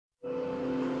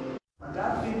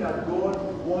that thing that God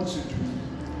wants to do,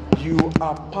 you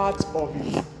are part of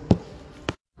it.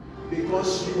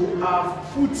 Because you have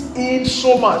put in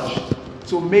so much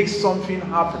to make something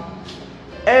happen.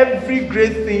 Every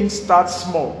great thing starts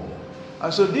small.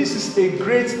 And so this is a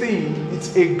great thing.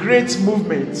 It's a great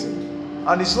movement.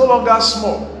 And it's no longer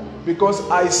small. Because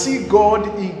I see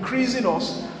God increasing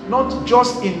us, not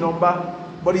just in number,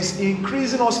 but He's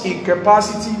increasing us in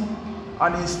capacity,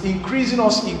 and He's increasing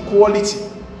us in quality.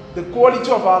 The quality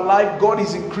of our life, God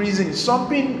is increasing.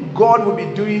 Something God will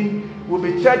be doing will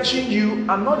be touching you,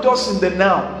 and not just in the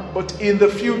now, but in the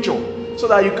future, so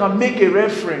that you can make a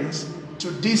reference to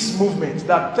this movement.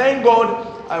 That thank God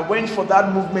I went for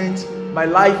that movement. My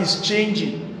life is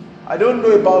changing. I don't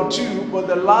know about you, but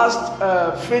the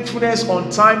last faithfulness on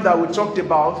time that we talked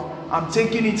about, I'm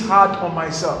taking it hard on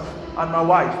myself and my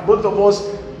wife. Both of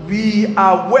us, we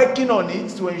are working on it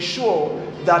to ensure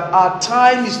that our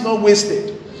time is not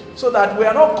wasted. So that we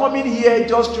are not coming here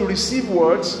just to receive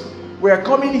words. We are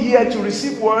coming here to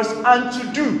receive words and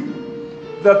to do.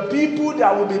 The people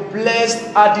that will be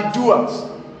blessed are the doers,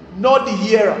 not the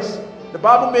hearers. The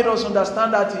Bible made us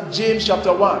understand that in James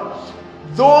chapter 1.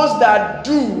 Those that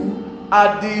do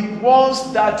are the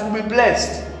ones that will be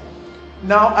blessed.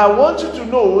 Now, I want you to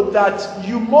know that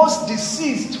you must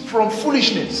desist from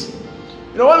foolishness.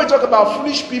 You know, when we talk about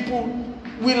foolish people,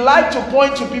 we like to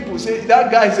point to people, say,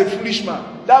 that guy is a foolish man.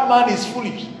 That man is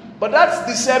foolish. But that's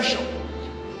deception.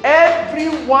 Every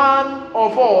one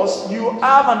of us, you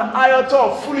have an iota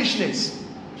of foolishness.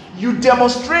 You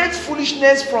demonstrate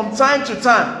foolishness from time to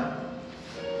time.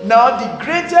 Now, the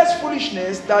greatest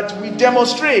foolishness that we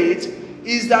demonstrate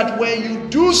is that when you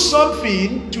do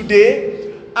something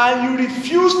today and you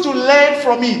refuse to learn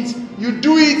from it, you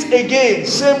do it again,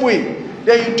 same way.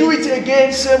 Then you do it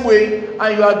again, same way,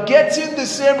 and you are getting the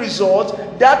same result.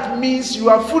 That means you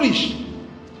are foolish.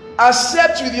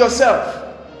 Accept with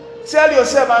yourself. Tell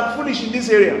yourself, I'm foolish in this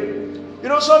area. You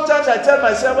know, sometimes I tell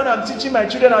myself when I'm teaching my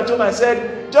children at home, I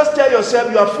said, just tell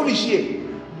yourself you are foolish here.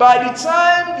 By the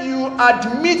time you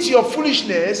admit your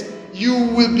foolishness, you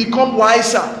will become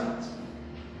wiser.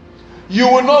 You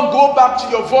will not go back to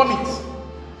your vomit.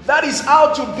 That is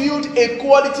how to build a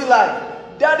quality life.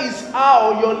 That is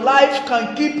how your life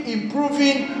can keep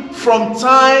improving from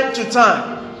time to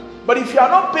time. But if you are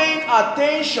not paying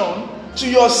attention to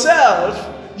yourself,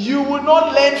 you will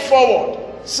not learn forward.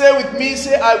 Say with me,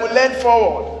 say, I will learn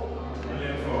forward.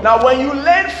 Now, when you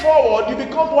learn forward, you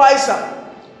become wiser.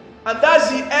 And that's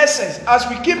the essence. As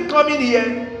we keep coming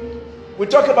here, we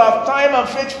talk about time and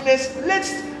faithfulness.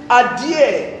 Let's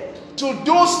adhere to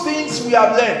those things we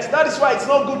have learned. That is why it's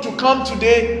not good to come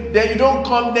today, then you don't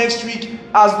come next week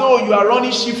as though you are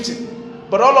running shifting.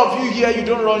 But all of you here, you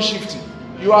don't run shifting.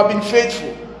 You have been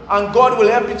faithful. And God will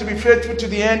help you to be faithful to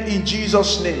the end in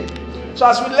Jesus' name. So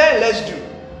as we learn, let's do.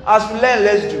 As we learn,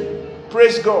 let's do.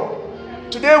 Praise God.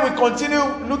 Today we continue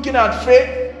looking at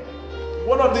faith.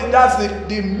 That's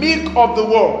the milk of the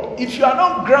world. If you are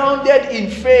not grounded in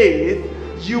faith,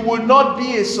 you will not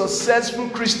be a successful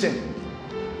Christian.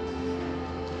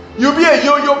 You'll be a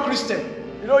yo-yo Christian.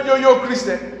 You know yo-yo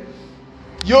Christian?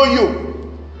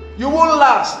 Yo-yo. You won't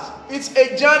last. It's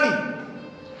a journey.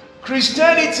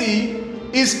 Christianity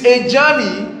is a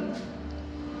journey.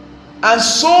 And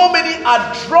so many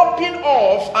are dropping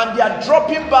off and they are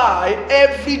dropping by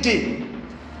every day.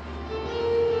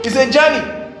 It's a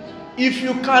journey. If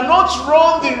you cannot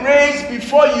run the race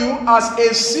before you as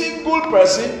a single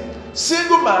person,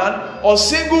 single man or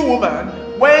single woman,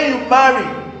 when you marry,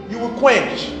 you will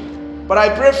quench. But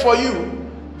I pray for you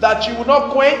that you will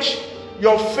not quench,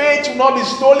 your faith will not be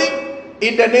stolen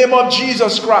in the name of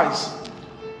Jesus Christ.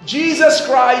 Jesus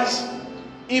Christ,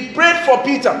 He prayed for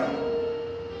Peter.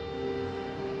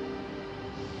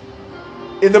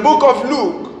 In the book of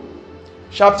Luke,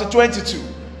 chapter 22,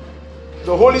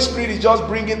 the Holy Spirit is just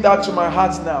bringing that to my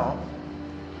heart now.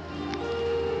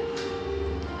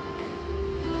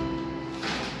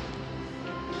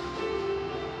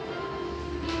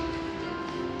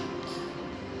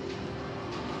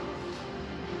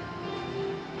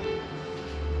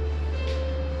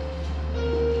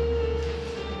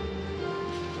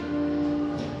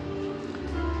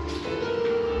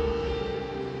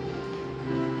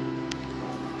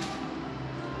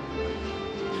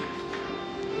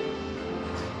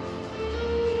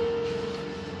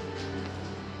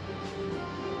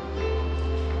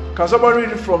 Can somebody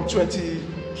read it from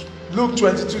Luke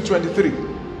 22, 23?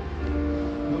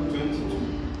 Luke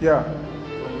 22. Yeah.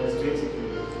 From verse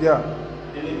 23. Yeah.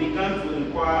 And they began to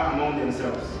inquire among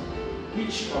themselves,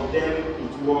 which of them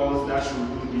it was that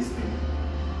should do this thing.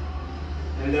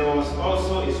 And there was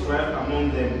also a scribe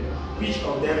among them, which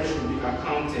of them should be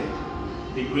accounted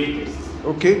the greatest.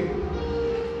 Okay.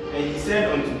 And he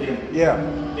said unto them, Yeah.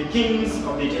 the kings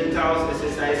of the Gentiles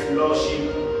exercise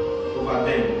lordship over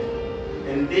them,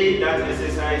 and they that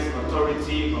exercise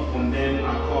authority upon them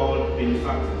are called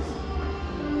benefactors.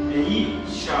 And ye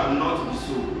shall not be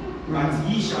so, but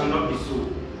ye shall not be so.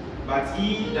 But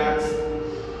he that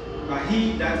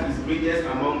is greatest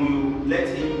among you, let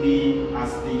him be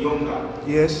as the younger.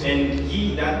 Yes. And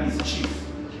he that is chief,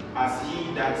 as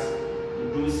he that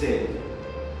do serve.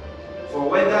 For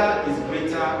whether is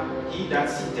greater he that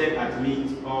sitteth at meat,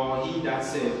 or he that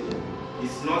serveth,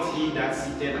 is not he that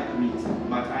sitteth at meat,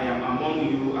 but I am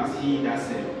among you as he that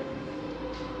serveth.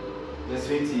 Verse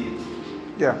 28.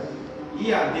 Yeah.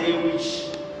 Ye are they which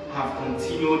have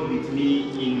continued with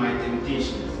me in my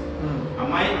temptations.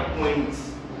 Am I appoint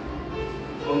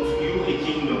unto you a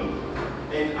kingdom,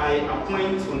 and I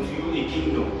appoint unto you a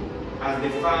kingdom, as the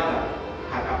Father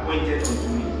had appointed unto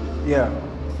me. Yeah.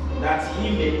 That he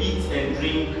may eat and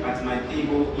drink at my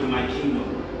table in my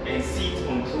kingdom, and sit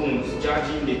on thrones,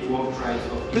 judging the 12 tribes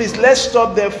of Israel. Please, let's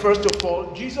stop there first of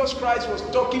all. Jesus Christ was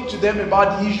talking to them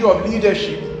about the issue of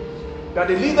leadership. That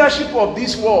the leadership of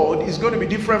this world is going to be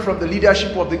different from the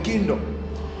leadership of the kingdom.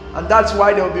 And that's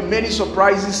why there will be many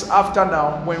surprises after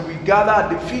now when we gather at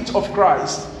the feet of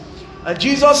Christ. And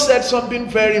Jesus said something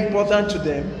very important to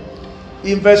them.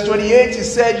 In verse 28, he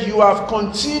said, you have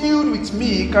continued with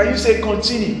me. Can you say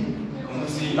continue?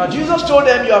 Now Jesus told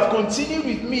them, you have continued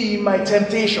with me in my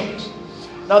temptations.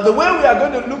 Now the way we are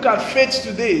going to look at faith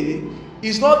today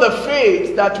is not the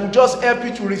faith that will just help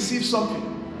you to receive something,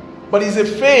 but it's a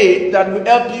faith that will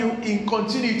help you in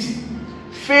continuity.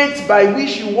 Faith by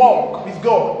which you walk with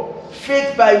God.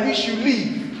 Faith by which you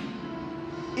live.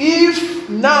 If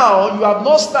now you have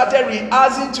not started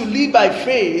rehearsing to live by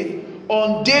faith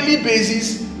on daily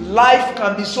basis, life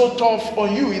can be so tough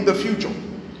on you in the future.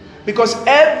 Because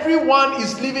everyone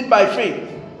is living by faith.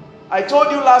 I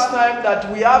told you last time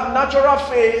that we have natural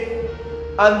faith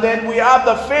and then we have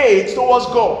the faith towards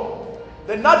God.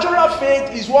 The natural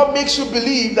faith is what makes you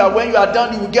believe that when you are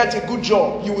done, you will get a good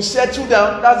job. You will settle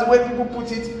down. That's the way people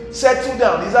put it. Settle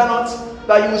down. Is that not?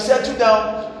 That you will settle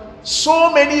down.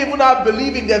 So many even have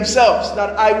believed in themselves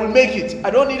that I will make it.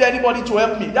 I don't need anybody to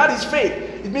help me. That is faith.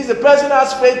 It means the person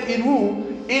has faith in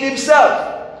who? In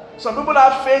himself. Some people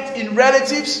have faith in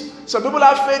relatives. Some people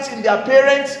have faith in their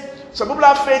parents. Some people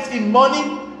have faith in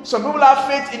money. Some people have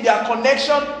faith in their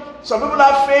connection. Some people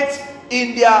have faith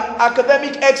in their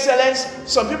academic excellence.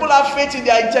 Some people have faith in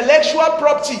their intellectual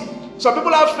property. Some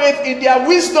people have faith in their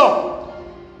wisdom.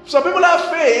 Some people have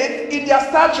faith in their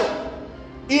stature,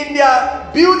 in their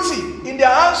beauty, in their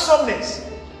handsomeness.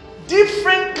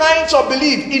 Different kinds of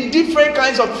belief in different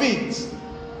kinds of things.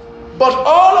 But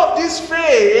all of this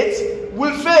faith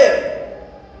will fail.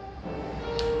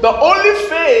 The only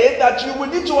faith that you will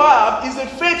need to have is the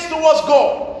faith towards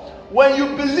God. When you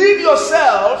believe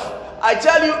yourself, I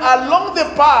tell you, along the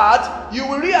path, you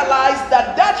will realize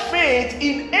that that faith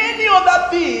in any other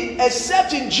thing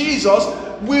except in Jesus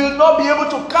will not be able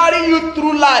to carry you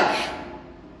through life.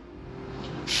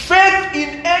 Faith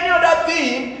in any other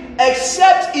thing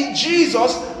except in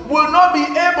Jesus will not be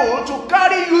able to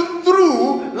carry you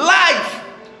through life.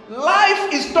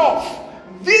 Life is tough.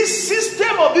 This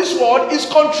system of this world is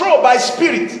controlled by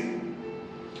spirit.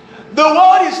 The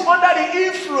world is under the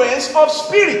influence of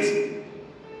spirit.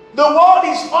 The world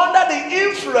is under the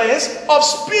influence of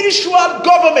spiritual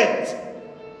government.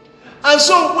 And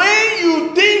so when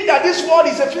you think that this world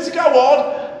is a physical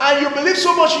world and you believe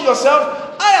so much in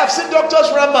yourself, I have seen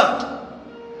doctors run mad.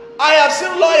 I have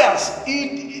seen lawyers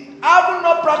having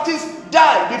not practiced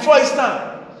die before his time.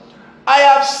 I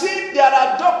have seen there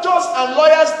are doctors and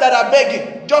lawyers that are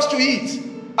begging just to eat.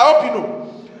 I hope you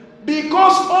know.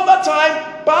 Because over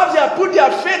time, perhaps they have put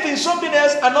their faith in something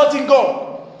else and not in God.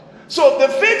 So the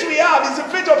faith we have is a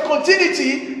faith of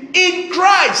continuity in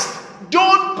Christ.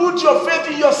 Don't put your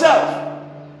faith in yourself.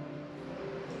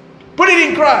 Put it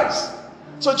in Christ.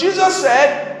 So Jesus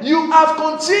said, you have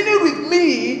continued with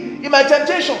me in my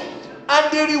temptation.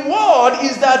 And the reward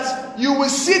is that you will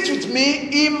sit with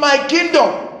me in my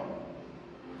kingdom.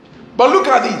 But look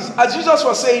at this. As Jesus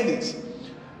was saying this,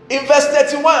 in verse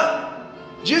 31,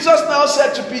 Jesus now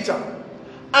said to Peter,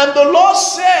 and the Lord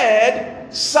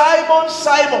said, Simon,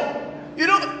 Simon. You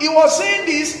know, he was saying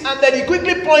this and then he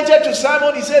quickly pointed to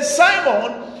Simon. He said,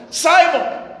 Simon,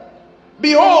 Simon,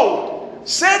 behold,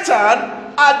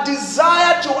 Satan had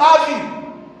desired to have you,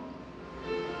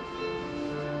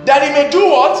 that he may do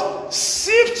what?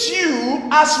 Sift you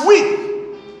as wheat.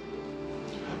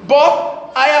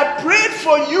 But I have prayed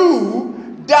for you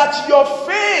that your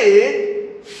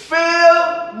faith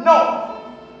fail not.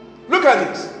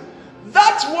 at this.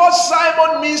 That word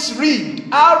Simon means reed.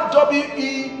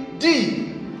 R-W-E-D.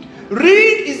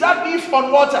 Reed is that leaf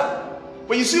on water.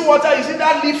 When you see water, you see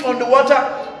that leaf on the water.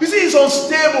 You see it's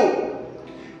unstable.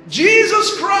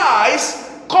 Jesus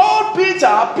Christ called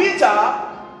Peter,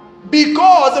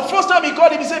 because the first time he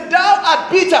called him, he said, "Thou art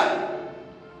Peter."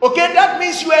 Okay, that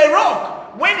means you are a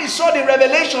rock. When he saw the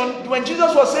revelation, when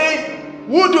Jesus was saying,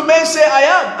 "Who do men say I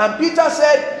am?" and Peter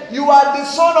said, "You are the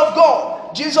Son of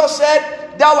God." Jesus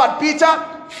said, "Thou art Peter.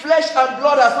 Flesh and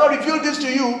blood has not revealed this to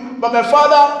you, but my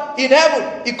Father in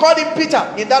heaven." He called him Peter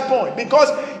in that point because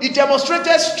he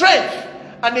demonstrated strength,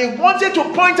 and he wanted to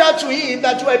point out to him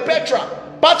that you are a Petra,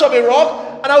 part of a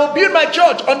rock, and I will build my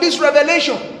church on this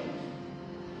revelation.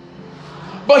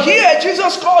 But here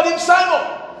Jesus called him Simon.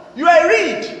 You are a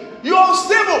reed. You are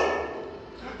unstable.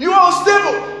 You are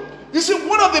unstable. You see,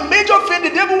 one of the major things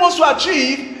the devil wants to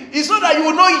achieve is not that you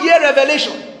will not hear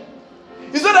revelation.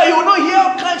 It's not that you will not hear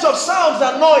all kinds of sounds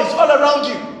and noise all around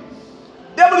you.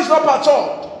 Devil is not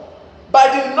perturbed by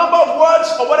the number of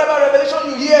words or whatever revelation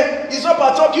you hear. He's not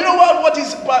perturbed. You know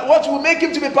what will make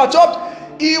him to be perturbed?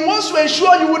 He wants to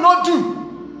ensure you will not do.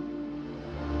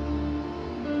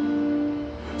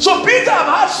 So Peter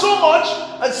had so much,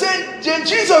 and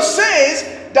Jesus says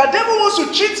that devil wants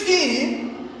to cheat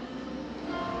him.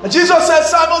 And Jesus said,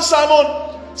 "Simon, Simon,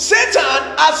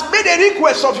 Satan has made a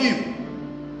request of you."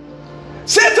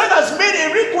 Satan has made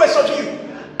a request of you.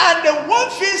 And the one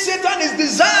thing Satan is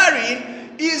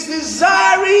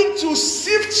desiring to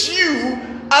sift you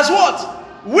as what?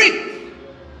 Wheat.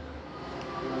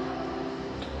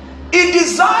 He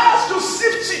desires to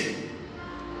sift you.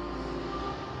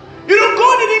 You know,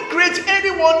 God didn't create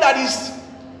anyone that is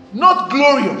not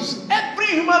glorious. Every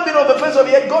human being on the face of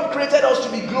the earth, God created us to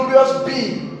be glorious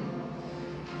beings.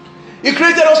 He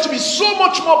created us to be so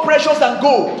much more precious than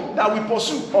gold that we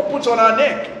pursue or put on our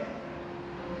neck.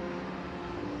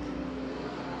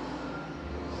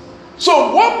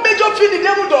 So one major thing the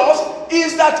devil does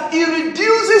is that he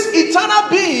reduces eternal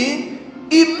being.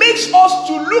 He makes us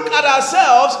to look at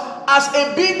ourselves as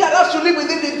a being that has to live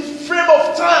within the frame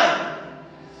of time.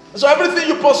 So everything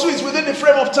you pursue is within the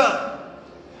frame of time.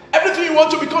 Everything you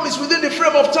want to become is within the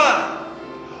frame of time.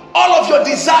 All of your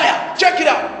desire, check it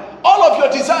out. All of your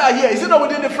desire here, is it not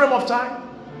within the frame of time?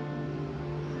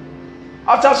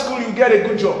 After school, you get a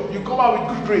good job. You come out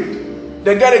with good grade.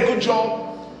 Then get a good job.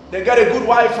 Then get a good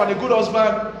wife and a good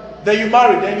husband. Then you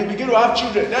marry. Then you begin to have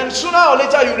children. Then sooner or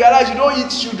later, you realize you don't eat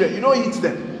children. You don't eat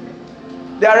them.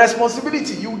 They are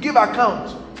responsibility. You give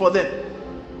account for them.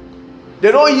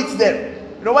 They don't eat them.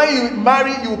 You know, when you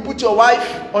marry, you put your wife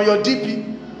on your DP.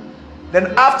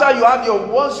 Then after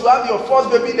once you have your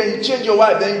first baby, then you change your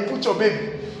wife. Then you put your baby.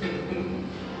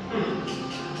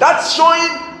 That's showing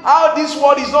how this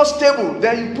world is not stable.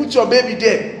 Then you put your baby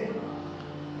there.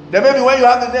 Then maybe when you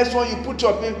have the next one, you put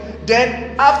your baby.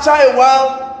 Then after a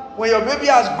while, when your baby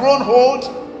has grown old,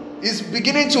 is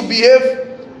beginning to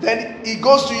behave, then he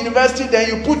goes to university, then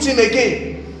you put him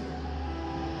again.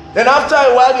 Then after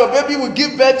a while, your baby will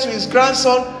give birth to his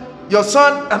grandson,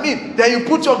 then you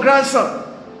put your grandson.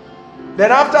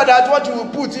 Then after that, what you will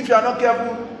put, if you are not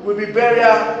careful, will be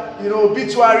burial,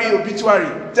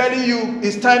 obituary, telling you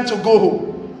it's time to go home.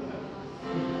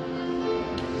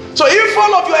 So if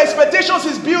all of your expectations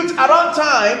is built around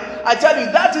time, I tell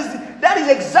you, that is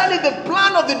exactly the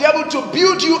plan of the devil, to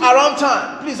build you around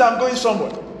time. Please, I'm going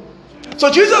somewhere.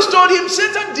 So Jesus told him,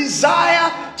 Satan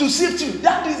desire to sift you.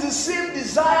 That is the same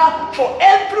desire for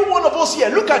every one of us here.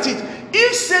 Look at it.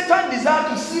 If Satan desired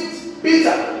to sift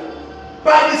Peter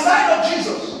by the side of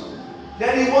Jesus,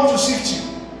 then he wants to sift you.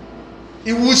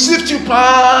 He will sift you.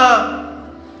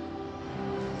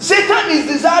 Satan is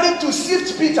desiring to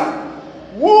sift Peter,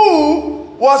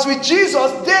 who was with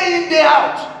Jesus day in, day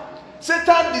out.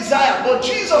 Satan desired, but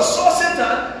Jesus saw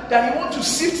Satan that he wants to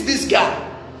sift this guy.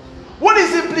 What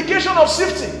is the implication of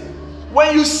sifting?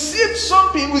 When you sift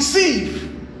something with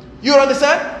sieve, you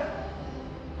understand?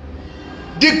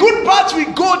 The good part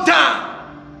will go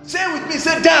down. Say it with me,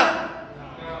 say down.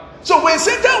 So when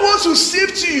Satan wants to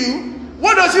sift you,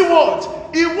 what does he want?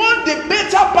 He wants the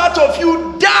better part of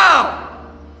you down.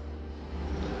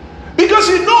 Because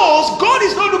he knows God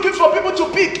is not looking for people to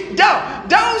pick down.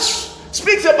 Down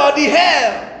speaks about the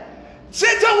hell.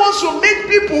 Satan wants to make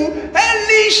people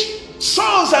hellish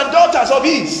sons and daughters of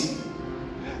his.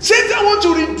 Satan wants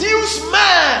to reduce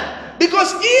man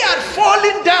because he had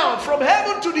fallen down from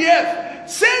heaven to the earth.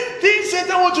 Same thing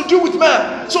Satan wants to do with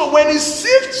man. So when he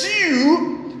sifts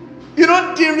you, the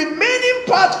remaining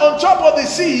part on top of the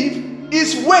sieve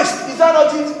is waste. Is that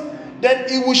not it? Then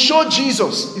he will show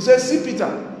Jesus. He says, see Peter,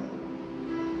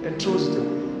 and throws it away.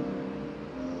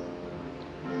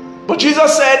 But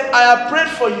Jesus said, I have prayed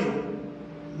for you,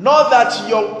 not that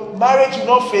your marriage will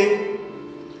not fail,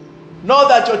 not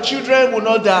that your children will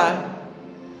not die,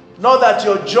 not that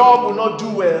your job will not do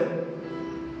well,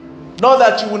 not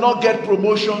that you will not get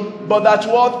promotion, but that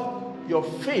what? Your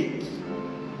faith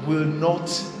will not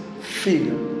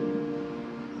fail.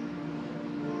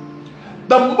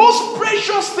 The most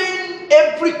precious thing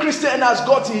every Christian has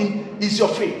gotten is your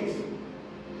faith.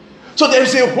 So there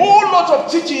is a whole lot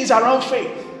of teachings around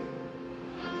faith.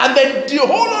 And then the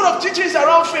whole lot of teachings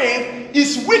around faith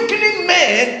is weakening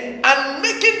men and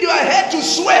making their head to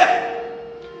swell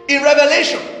in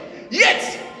revelation.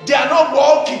 Yet they are not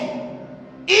walking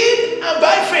in and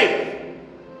by faith.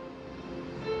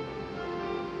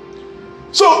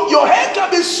 So your head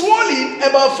can be swollen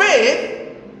about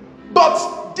faith,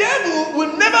 but devil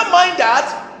will never mind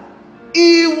that.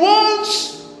 He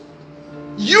wants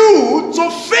you to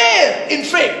fail in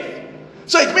faith.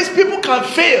 So it means people can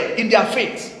fail in their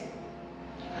faith.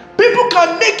 People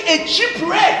can make a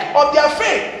shipwreck of their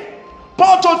faith.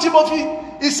 Paul told Timothy,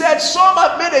 he said, some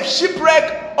have made a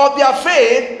shipwreck of their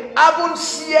faith, haven't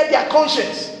seared their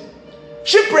conscience.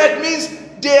 Shipwreck means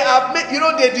they have made,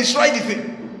 they destroyed the thing.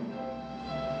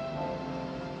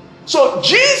 So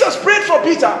Jesus prayed for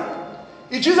Peter.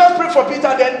 If Jesus prayed for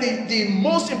Peter, then the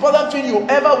most important thing you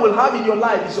ever will have in your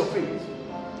life is your faith.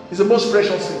 It's the most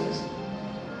precious things.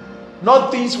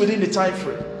 Not things within the time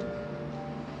frame.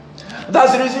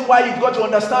 That's the reason why you've got to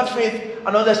understand faith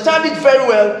and understand it very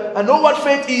well and know what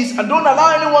faith is, and don't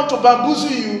allow anyone to bamboozle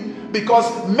you,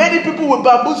 because many people will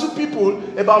bamboozle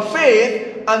people about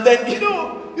faith, and then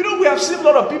we have seen a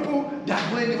lot of people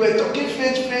that when they were talking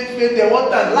faith, they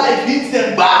want that life hits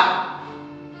them back.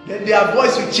 Then their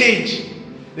voice will change.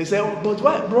 They say, oh, but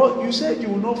why, bro? You said you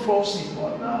will not fall sick.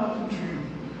 What happened to you?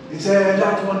 They say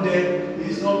that one day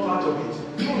is not part of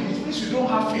it. No, it means you don't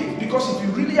have faith. Because if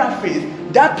you really have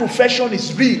faith, that profession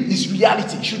is real, is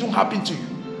reality. It shouldn't happen to you.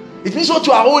 It means what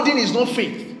you are holding is not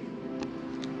faith.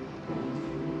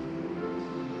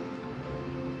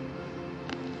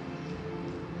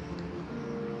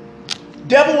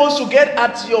 Devil wants to get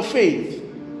at your faith,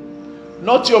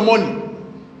 not your money.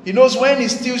 He knows when he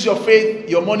steals your faith,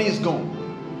 your money is gone.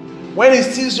 When he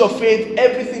steals your faith,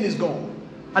 everything is gone.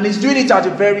 And he's doing it at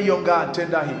a very younger and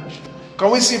tender age.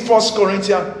 Can we see 1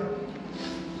 Corinthians?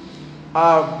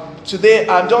 Today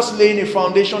I'm just laying a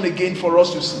foundation again for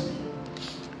us to see.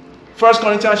 1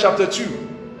 Corinthians chapter 2.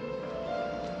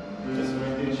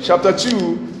 Chapter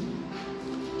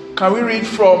 2. Can we read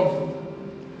from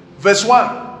verse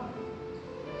 1?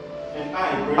 And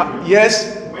I, brethren,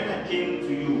 yes. When I came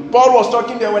to you, Paul was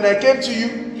talking there. When I came to you,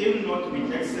 came not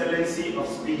with excellency of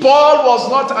speech. Paul was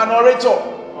not an orator.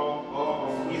 Or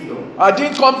of wisdom. I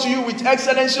didn't come to you with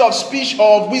excellency of speech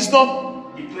or of wisdom.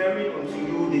 Declaring unto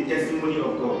you the testimony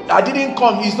of God. I didn't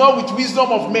come. It's not with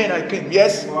wisdom of men I came.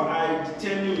 Yes. For I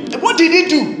determined. What did he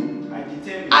do?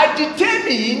 I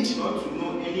determined not to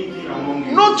know anything among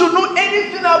you. Not to know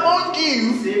anything among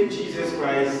you. Save Jesus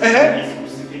Christ and his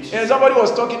crucifixion. Yeah, somebody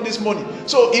was talking this morning.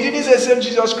 So he didn't say save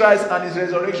Jesus Christ and his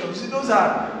resurrection. You see, those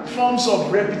are forms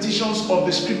of repetitions of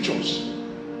the scriptures.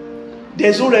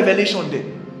 There's no revelation there.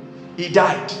 He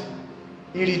died.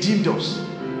 He redeemed us.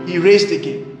 He raised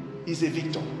again. He's a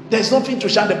victor. There's nothing to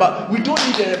shout about. We don't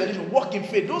need a revelation. Walk in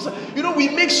faith. Those are, we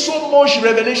make so much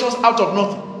revelations out of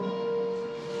nothing.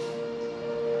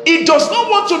 He does not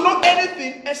want to know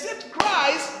anything except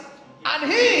Christ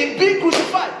and him being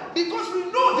crucified. Because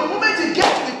we know the moment he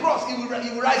gets to the cross, he will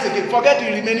rise again. Forget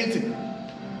the remaining thing.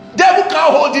 Devil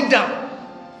can't hold him down.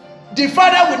 The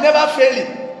Father will never fail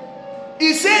him.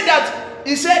 He said,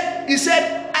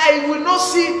 I will not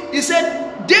see. He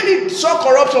said, David saw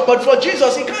corruption, but for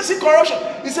Jesus, he can't see corruption.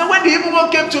 He said, when the evil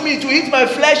one came to me to eat my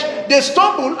flesh, they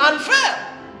stumbled and fell.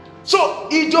 So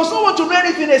he does not want to know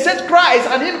anything except Christ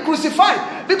and him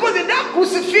crucified. Because in that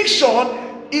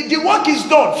crucifixion, the work is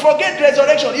done. Forget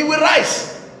resurrection. He will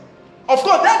rise. Of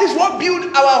course, that is what builds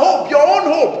our hope, your own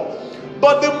hope.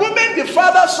 But the moment the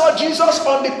Father saw Jesus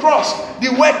on the cross,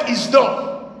 the work is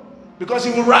done. Because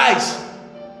he will rise.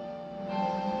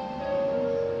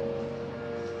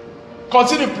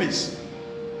 Continue, please.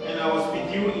 And I was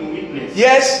with you in weakness.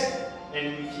 Yes. And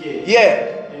in fear.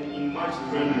 Yeah. And in much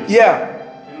trembling.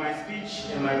 Yeah. And my speech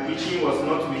and my preaching was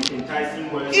not with enticing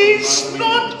words. It's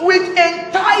not with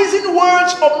enticing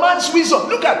words of man's wisdom.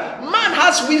 Look at, man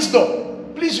has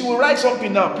wisdom. Please, you will write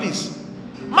something now, please.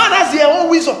 Man has their own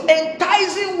wisdom.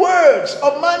 Enticing words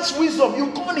of man's wisdom.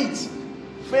 You call it.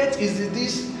 Faith is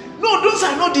this. No, those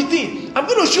are not the thing. I'm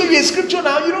going to show you a scripture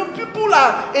now. People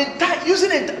are using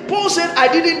it. Paul said, I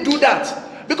didn't do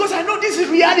that. Because I know this is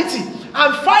reality.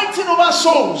 I'm fighting over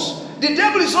souls. The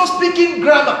devil is not speaking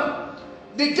grammar.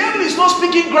 The devil is not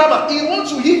speaking grammar. He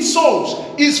wants to hit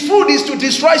souls. His food is to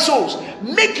destroy souls.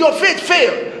 Make your faith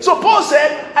fail. So Paul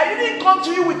said, I didn't come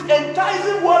to you with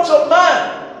enticing words of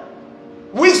man.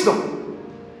 Wisdom.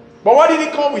 But what did he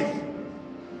come with?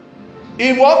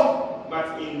 In what?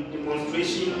 But in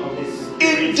demonstration of the Spirit.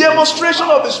 In demonstration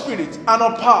of the Spirit and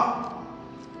of power.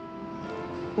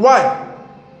 Why?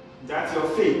 That your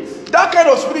faith. That kind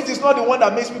of spirit is not the one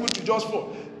that makes people to just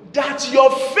fall. That your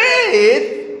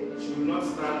faith should not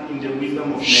stand in the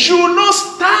wisdom of men. Should not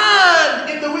stand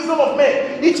in the wisdom of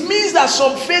men. It means that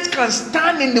some faith can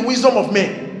stand in the wisdom of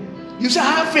men. You say,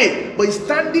 I have faith, but it's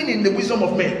standing in the wisdom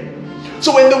of men.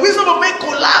 So when the wisdom of men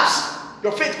collapses,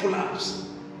 your faith collapses.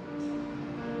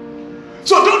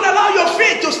 So don't allow your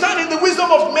faith to stand in the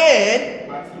wisdom of men,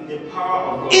 but in the power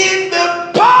of God. In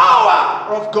the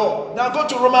power of God. Now go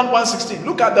to Romans 1:16.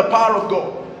 Look at the power of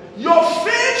God. Your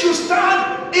faith should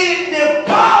stand in the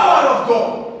power of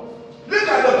God. Look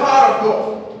at the power of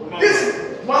God. This is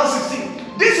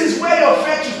 1:16. This is where your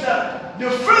faith should stand.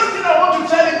 The first thing I want to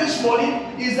tell you this morning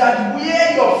is that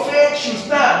where your faith should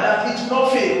stand, that it will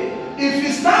not fail. If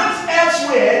it stands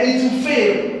elsewhere, it will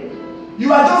fail.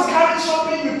 You are just carrying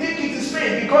something you think it is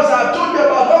faith, because I've told you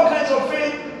about all kinds of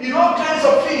faith in all kinds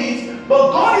of things.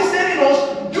 But God is telling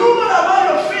us, do not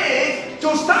allow your faith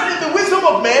to stand in the wisdom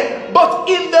of men, but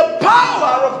in the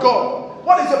power of God.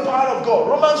 What is the power of God?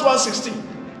 Romans 1:16.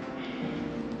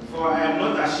 For I am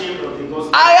not ashamed of the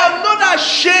gospel. I am not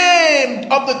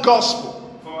ashamed of the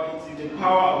gospel. For it is the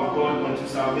power of God unto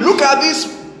salvation. Look at this,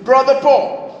 brother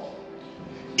Paul.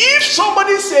 If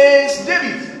somebody says,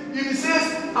 David, if he says,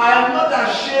 I am not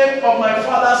ashamed of my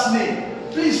father's name,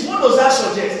 please, what does that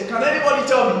suggest? Can anybody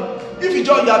tell me? If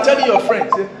you are telling your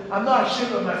friends, say, I'm not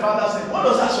ashamed of my father's name, what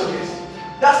does that suggest?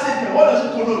 That statement, what does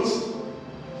it connote?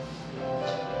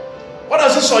 What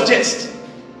does it suggest?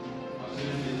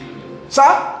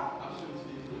 Sir?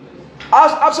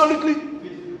 Absolutely.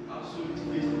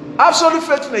 Absolute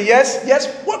faithfulness. Yes. Yes.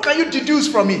 What can you deduce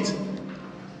from it?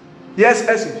 Yes,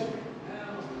 Essie.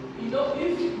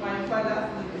 If my father's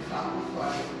name is Akufo,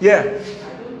 yeah. I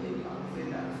don't think I will say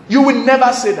that. You will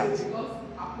never say that. Because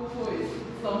Akufo is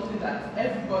something that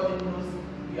everybody knows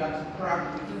you have to crack.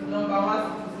 It is number one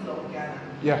citizen of Ghana.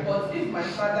 Yeah. But if my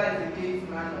father is a gate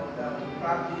man of the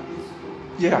crack baby school,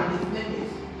 yeah. and his name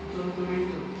is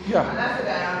Tontorito. Yeah. And I said I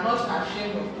am not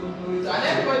ashamed of Tontorito. And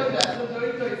everybody knows that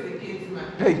Tontorito is a gate man.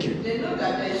 Thank you. They know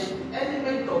that there is an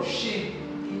element of shame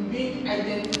in being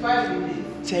identified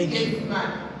with this gate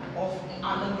man of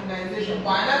an organization.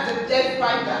 But I said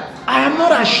despite that, I am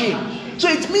not ashamed. So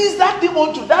it means that name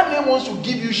wants to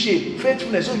give you shame,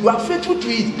 faithfulness. So you are faithful to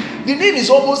it. The name is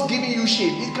almost giving you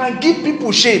shame. It can give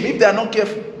people shame if they are not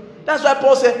careful. That's why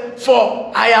Paul said,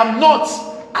 for I am not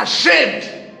ashamed.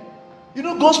 You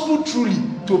know, gospel truly,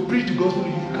 to preach the gospel,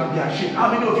 you can be ashamed.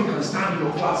 How many of you can stand in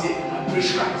your class here and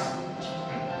preach Christ?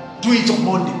 Do it on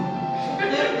Monday.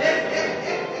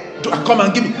 Come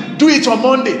and give me. Do it on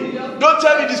Monday. Don't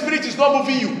tell me the Spirit is not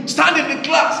moving you. Stand in the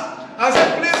class and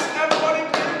say, please, everybody,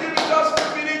 can you give me just a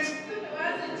few minutes?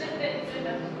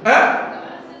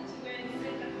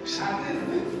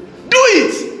 Do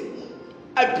it.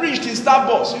 I preached in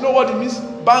Starbucks. You know what it means?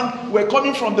 Bank. We're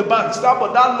coming from the bank.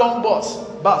 Starbucks, that long bus.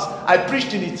 I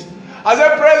preached in it. I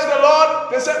said, praise the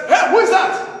Lord. They said, hey, who is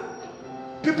that?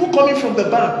 People coming from the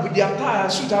bank with their tie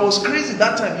and suit. I was crazy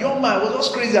that time. Young man, I was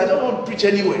just crazy. I don't want to preach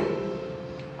anywhere.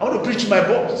 I want to preach to my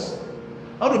boss.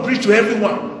 I want to preach to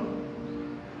everyone.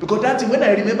 Because that thing, when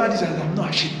I remember this, I said, I'm not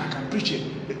ashamed. I can preach it.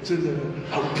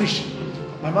 I will preach.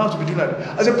 My mouth will be doing like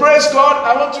that. I said, praise God.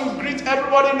 I want to greet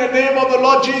everybody in the name of the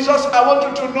Lord Jesus. I want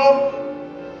you to know,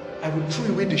 I will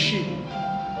throw away the shame.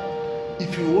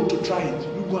 If you want to try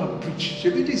it, you go and preach.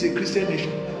 Shebidi is a Christian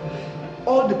nation.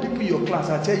 All the people in your class,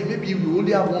 I tell you, maybe you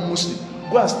only have one Muslim.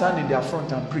 Go and stand in their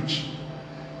front and preach.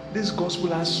 This gospel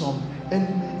has some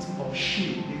elements of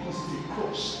shame because it's a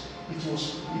cross. It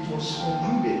was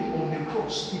concluded on the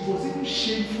cross. It was even a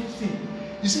shameful thing.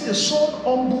 You see, the Son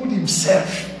humbled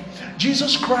himself.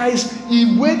 Jesus Christ,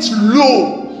 he went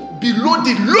low, below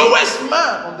the lowest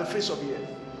man on the face of the earth.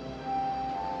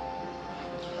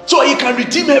 So he can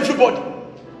redeem everybody.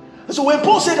 So when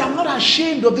Paul said, I'm not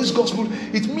ashamed of this gospel,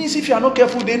 it means if you are not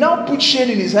careful, they now put shame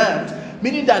in his hand.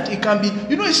 Meaning that it can be,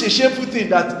 it's a shameful thing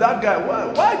that guy,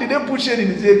 why did they put shame in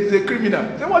his hand? He's a criminal.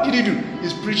 Then what did he do?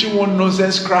 He's preaching one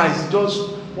nonsense Christ,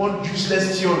 just one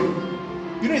useless theory.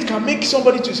 It can make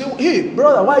somebody to say, hey,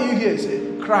 brother, why are you here? He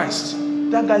said, Christ.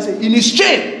 That guy said, in his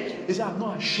shame. He said, I'm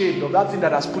not ashamed of that thing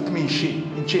that has put me in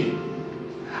shame.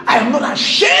 I am not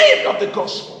ashamed of the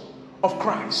gospel of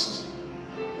Christ.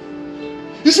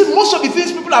 You see, most of the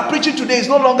things people are preaching today is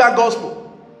no longer gospel.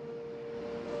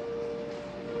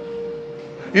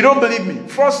 You don't believe me?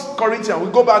 1 Corinthians, we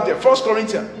go back there. 1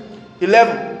 Corinthians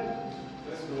 11.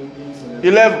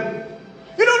 11.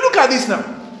 You know, look at this now.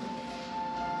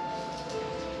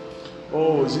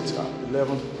 Oh, is it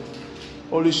 11?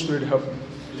 Holy Spirit, help me.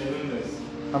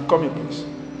 I'm coming, please.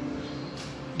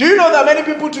 Do you know that many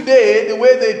people today, the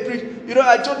way they preach, you know,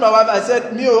 I told my wife, I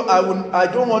said, I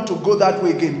don't want to go that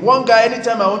way again. One guy,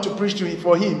 anytime I want to preach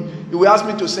for him, he will ask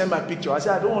me to send my picture. I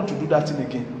said, I don't want to do that thing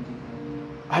again.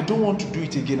 I don't want to do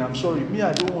it again. I'm sorry.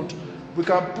 I don't want to. We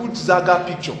can put Zaga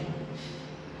picture.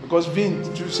 Because Vin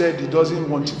too said he doesn't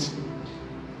want it.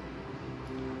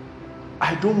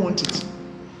 I don't want it.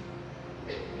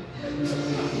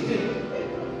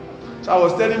 So I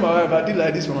was telling my wife, I did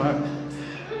like this for my wife.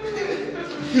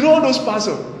 You know all those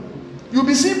pastors? You'll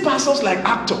be seeing pastors like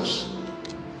actors.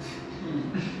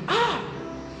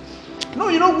 No,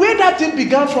 you know where that thing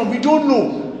began from, we don't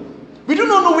know. We do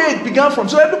not know where it began from,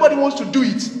 so everybody wants to do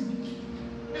it.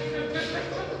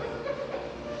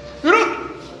 You know,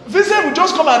 Vincent will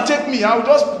just come and take me. I will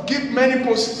just give many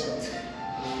poses.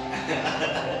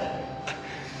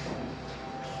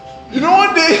 You know,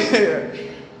 one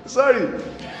day, sorry,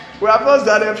 we have not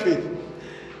started faith.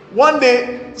 One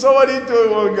day, somebody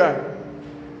told one guy,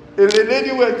 a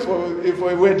lady went for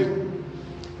a wedding.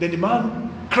 Then the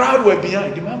crowd were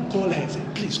behind. The man called her and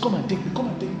said, please come and take me, come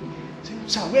and take me. He said,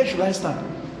 sir, where should I stand?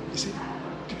 He said,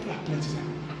 people are plenty there.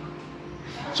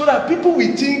 So that people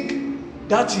will think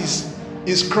that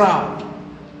is crowd.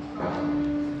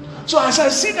 So as I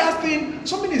see that thing,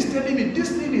 somebody is telling me this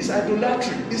thing is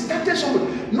idolatry. It started somewhere.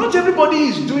 Not everybody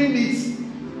is doing it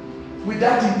with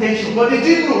that intention, but they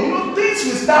didn't know. You know, things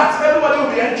will start, everybody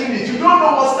will be entering it. You don't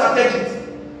know what started it.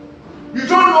 You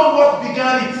don't know what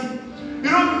began it.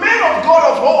 You know, men of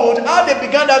God of old, how they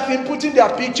began that thing, putting their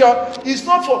picture, it's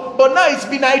not for, but now it's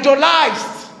been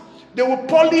idolized. They will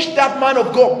polish that man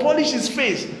of God, polish his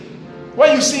face.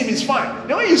 When you see him, it's fine.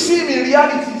 Then when you see him in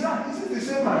reality, is it the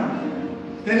same man?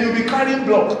 Then he'll be carrying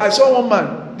blocks. I saw one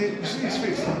man, you see his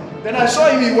face. Then I saw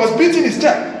him, he was beating his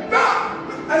chest.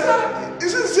 I said,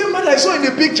 is it the same man I saw in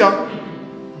the picture?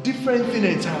 Different thing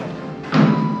entirely.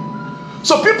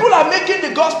 So people are making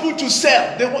the gospel to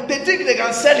sell. They think they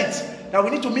can sell it. That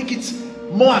we need to make it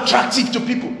more attractive to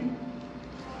people.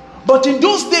 But in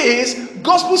those days,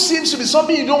 gospel seems to be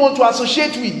something you don't want to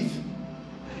associate with.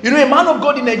 You know, a man of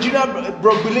God in Nigeria,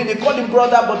 Brooklyn, they call him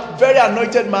brother, but very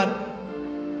anointed man.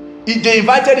 They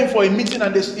invited him for a meeting,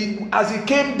 and as he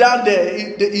came down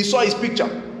there, he saw his picture.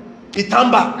 He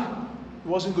turned back. He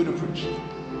wasn't going to preach.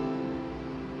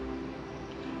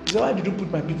 He said, why did you put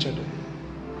my picture there?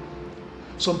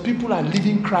 Some people are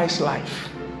living Christ's life.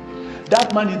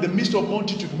 That man in the midst of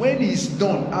multitude, when he is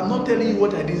done, I'm not telling you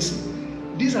what I didn't see.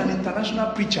 This is an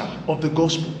international preacher of the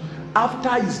gospel.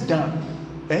 After he's done,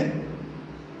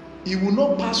 he will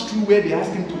not pass through where they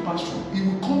ask him to pass through. He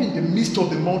will come in the midst of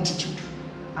the multitude.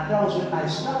 And that was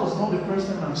not the first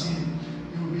time I'm seeing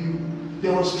him.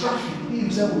 There was traffic. He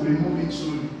himself will be moving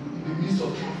slowly in the midst of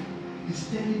traffic. He's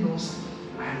telling us,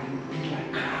 I will be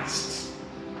like Christ.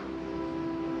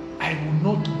 I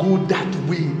will not go that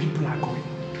way people are going.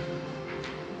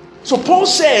 So Paul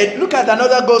said, look at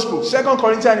another gospel, 2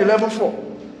 Corinthians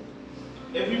 11:4.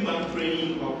 Every man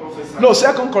praying or prophesying. No,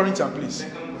 2 Corinthians, please. 2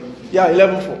 Corinthians. Yeah,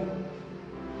 11:4.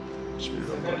 2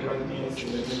 Corinthians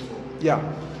 11:4. Yeah,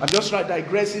 I'm just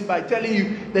digressing by telling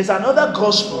you there's another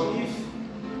gospel. For if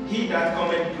he that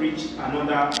cometh preach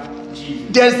another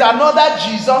Jesus. There's another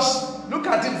Jesus. Look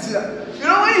at it. You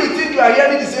know, when you think you are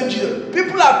hearing the same Jesus,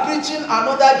 people are preaching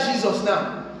another Jesus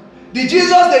now. The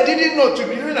Jesus they didn't know to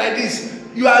be doing like this.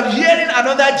 You are hearing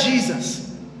another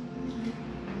Jesus.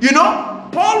 You know,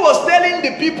 Paul was telling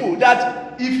the people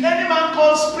that if any man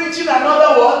comes preaching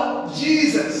another one,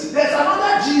 Jesus, there's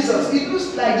another Jesus. It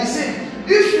looks like the same.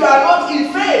 If you are not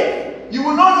in faith, you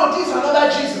will not notice another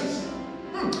Jesus.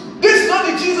 This is not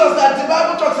the Jesus that the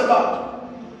Bible talks about.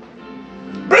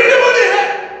 Bring the money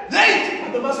here. Lay it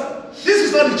at the master. This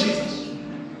is not the Jesus.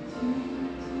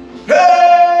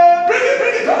 Hey, bring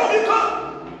it. Come on, you come.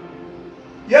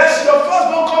 Yes, your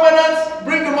firstborn covenant,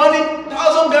 bring the money,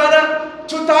 1,000 Ghana,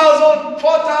 2,000,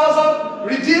 4,000,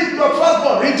 redeem your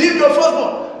firstborn.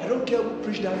 I don't care who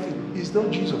preached that thing. It's not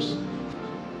Jesus.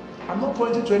 I'm not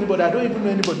pointing to anybody. I don't even know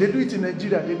anybody. They do it in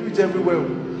Nigeria. They do it everywhere.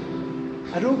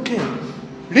 I don't care.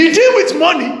 Redeem with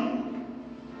money.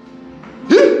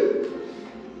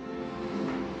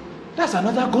 That's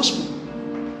another gospel.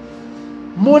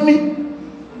 Money.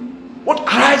 What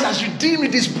Christ has redeemed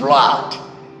with his blood.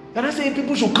 And I say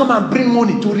people should come and bring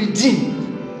money to redeem.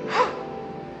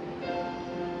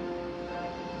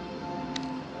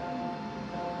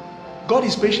 God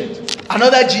is patient.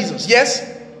 Another Jesus,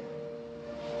 yes?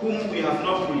 Whom we have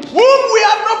not preached. Whom we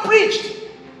have not preached.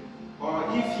 Or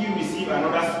if you receive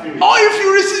another spirit. Or if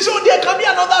you receive, so there can be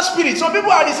another spirit. Some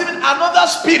people are receiving another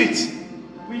spirit.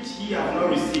 Which ye have not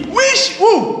received. Which?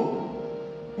 Who?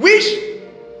 Which?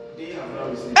 They have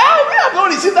not received. We have not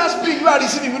received that spirit you are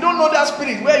receiving. We don't know that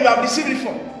spirit where you have received it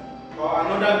from. Or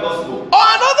another gospel. Or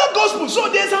another gospel.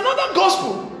 So there's another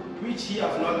gospel. Which ye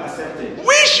have not accepted.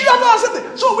 Which you have not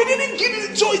accepted. So we didn't give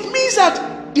it. So it means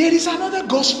that there is another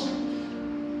gospel.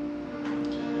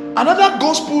 Another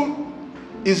gospel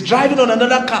is driving on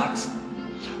another cart.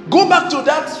 Go back to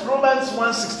that Romans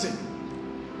 1:16.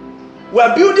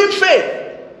 We're building faith.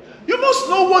 You must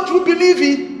know what you believe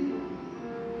in.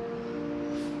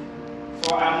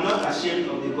 For I am not ashamed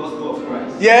of the gospel of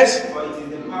Christ. Yes. For it is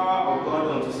the power of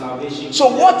God unto salvation. So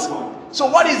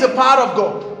what is the power of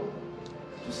God?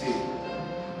 To save.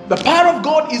 The power of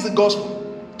God is the gospel.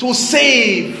 To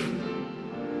save.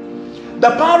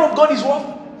 The power of God is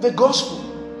what? The gospel.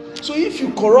 So if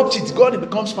you corrupt it, God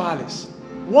becomes powerless.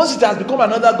 Once it has become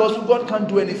another gospel, God can't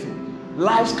do anything.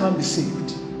 Lives can't be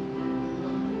saved.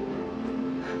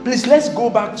 Please, let's go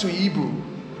back to Hebrew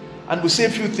and we'll say a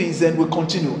few things, then we'll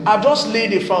continue. I've just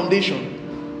laid a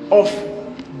foundation of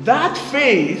that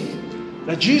faith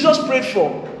that Jesus prayed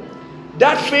for,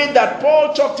 that faith that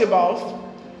Paul talked about.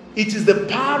 It is the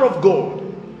power of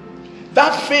God.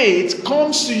 That faith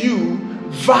comes to you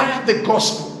via the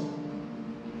gospel.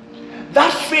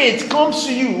 That faith comes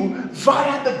to you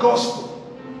via the gospel.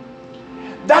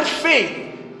 That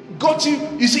faith got you.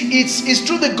 You see, it's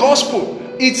through the gospel.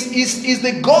 It's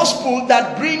the gospel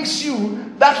that brings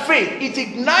you that faith. It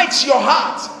ignites your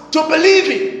heart to believe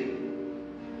it.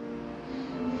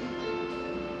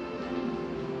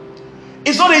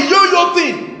 It's not a yo-yo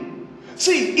thing.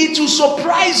 See, it will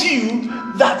surprise you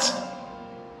that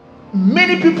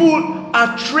many people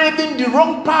are treading the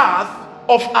wrong path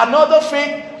of another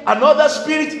faith, another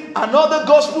spirit, another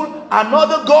gospel,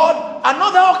 another God,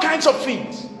 another all kinds of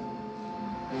things.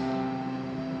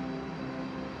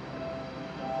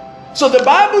 So the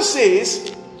Bible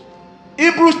says,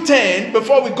 Hebrews 10,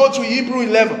 before we go to Hebrews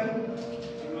 11.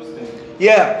 Hebrews 10.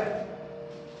 Yeah.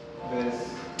 Verse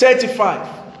 35.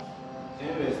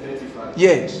 10 verse 35.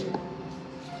 Yes.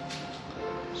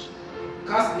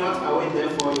 Cast not away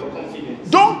therefore your confidence.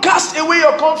 Don't cast away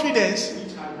your confidence.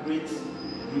 Which had great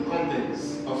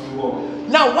recompense of reward.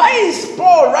 Now, why is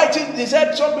Paul writing? They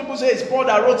said, some people say it's Paul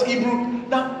that wrote Hebrew.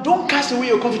 Now, don't cast away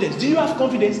your confidence. Do you have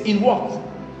confidence in what?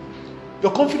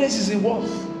 Your confidence is in what?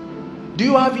 Do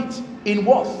you have it in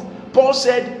what? Paul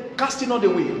said, cast it not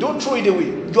away. Don't throw it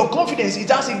away. Your confidence, it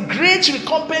has a great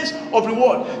recompense of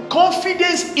reward.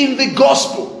 Confidence in the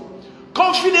gospel.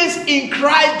 Confidence in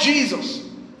Christ Jesus.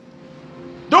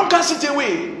 Don't cast it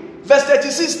away. Verse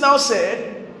 36 now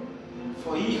said,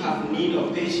 For ye have need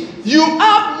of patience. you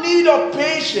have need of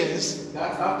patience.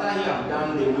 That after ye have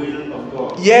done the will of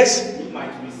God. Yes. Ye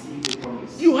might receive the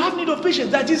promise. You have need of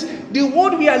patience. That is the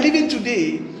world we are living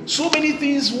today. So many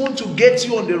things want to get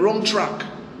you on the wrong track.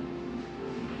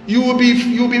 You'll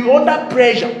be under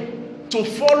pressure to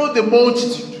follow the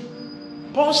multitude.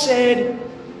 Paul said,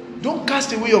 don't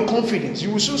cast away your confidence.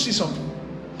 You will soon see something.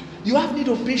 You have need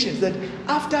of patience, that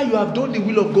after you have done the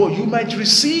will of God, you might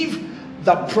receive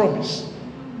the promise.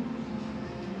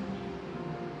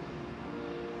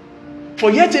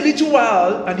 For yet a little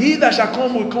while, and he that shall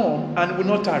come will come and will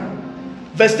not tarry.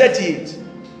 Verse 38.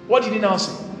 What did he now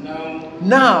say?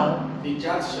 Now the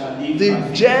just shall live the by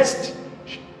faith. just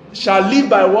shall live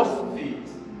by what? Faith.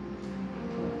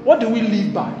 What do we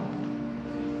live by?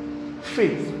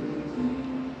 Faith.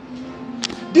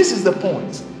 This is the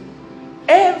point.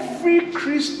 Every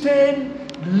Christian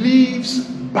lives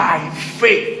by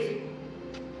faith.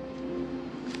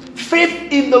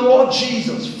 Faith in the Lord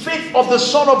Jesus. Faith of the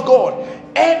Son of God.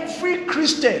 Every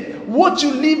Christian, what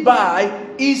you live by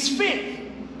is faith.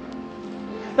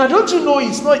 Now, don't you know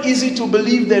it's not easy to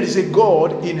believe there is a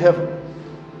God in heaven?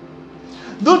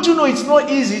 Don't you know it's not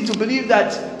easy to believe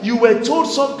that you were told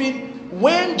something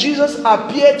when Jesus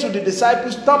appeared to the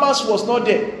disciples? Thomas was not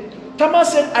there.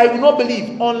 Thomas said, I will not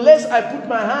believe unless I put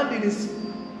my hand in his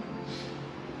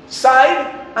side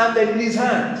and then in his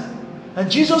hand. And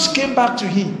Jesus came back to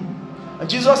him. And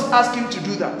Jesus asked him to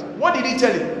do that. What did he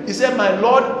tell him? He said, my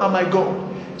Lord and my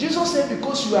God. Jesus said,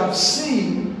 because you have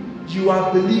seen, you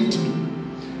have believed me.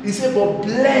 He said, but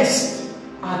blessed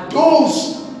are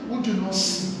those who do not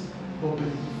see but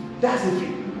believe. That's the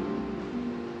thing.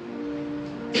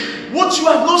 What you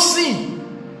have not seen,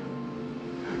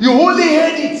 you only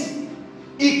heard it.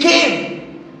 He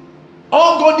came,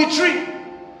 hung on the tree,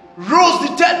 rose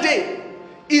the third day,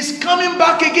 is coming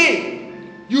back again.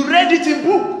 You read it in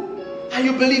book and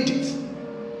you believed it.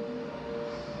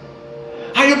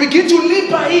 And you begin to live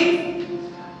by it,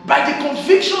 by the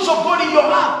convictions of God in your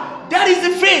heart. That is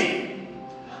the faith.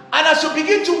 And as you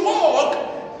begin to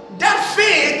walk, that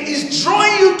faith is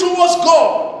drawing you towards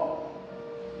God.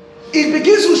 It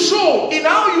begins to show in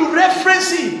how you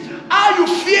reference Him, how you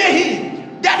fear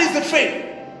Him. That is the faith.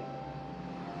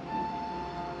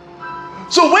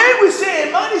 So when we say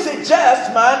a man is a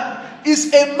just man,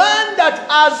 is a man that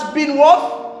has been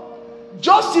what?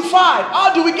 Justified.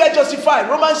 How do we get justified?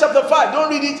 Romans chapter 5. Don't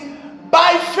read it.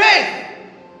 By faith.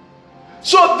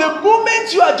 So the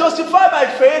moment you are justified by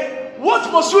faith,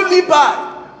 what must you live by?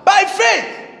 By faith.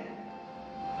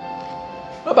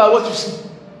 Not by what you see.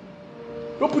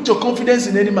 Don't put your confidence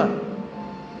in any man.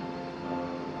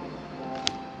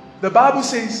 The Bible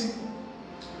says,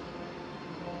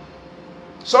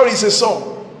 sorry, it's a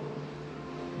song.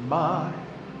 My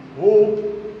hope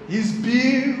is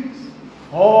built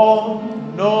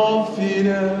on nothing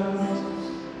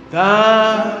else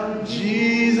than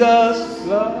Jesus'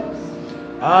 blood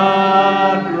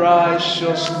and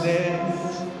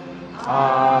righteousness.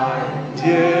 I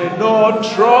dare not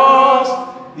trust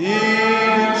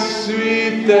in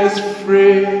sweetest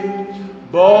frame,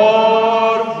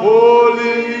 but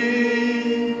wholly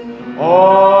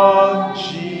on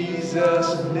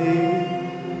Jesus'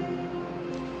 name.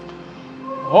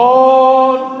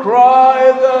 On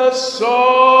Christ the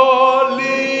solid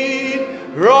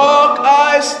rock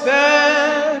I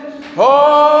stand,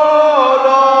 all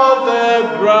of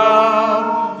the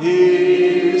ground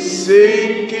is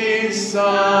sinking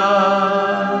sand.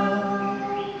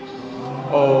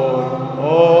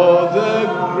 All the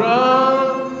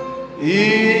ground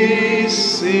is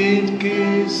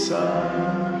sinking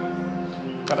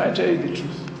sand. Can I tell you the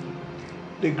truth?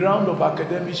 The ground of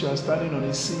academics you are standing on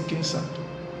is sinking sand.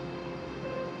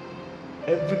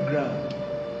 Every ground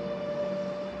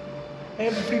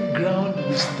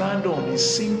we stand on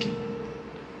is sinking.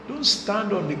 Don't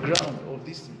stand on the ground of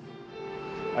this thing.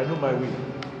 I know my way.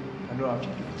 I know how to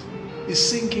do it. It's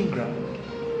sinking ground.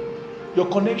 Your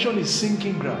connection is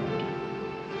sinking ground.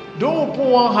 Don't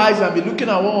open one eyes and be looking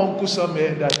at one uncle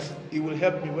somewhere that it will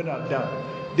help me when I'm down.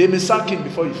 They may sack him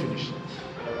before you finish.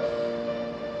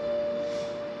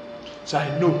 So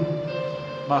I know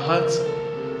my aunt,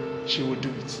 she will do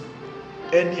it.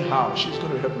 Anyhow, she's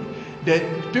going to help me.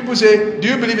 Then people say, do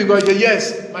you believe in God? You say,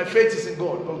 yes, my faith is in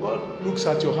God. But God looks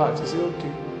at your heart. He says,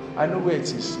 okay, I know where it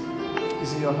is.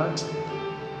 It's in your heart.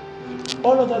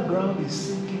 All of that ground is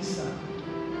sinking sand.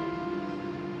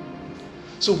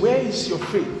 So where is your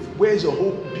faith? Where is your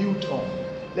hope built on?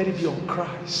 Let it be on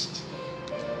Christ.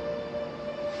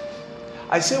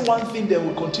 I say one thing, then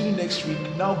we'll continue next week.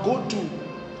 Now go to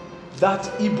that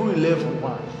Hebrew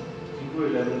 11:1. Hebrew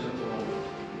 11:1.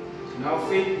 Now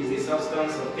faith is the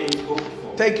substance of things hoped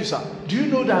for. Thank you, sir. Do you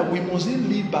know that we mustn't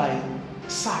live by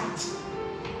sight?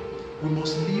 We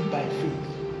must live by faith.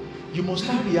 You must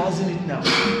start rehearsing it now.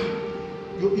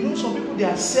 You know, some people, they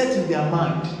are set in their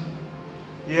mind.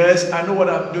 Yes, I know what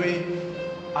I'm doing.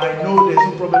 I know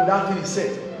there's no problem. That thing is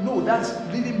set. No, that's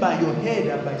living by your head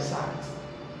and by sight.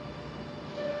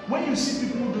 When you see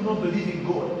people who do not believe in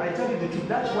God, I tell you the truth.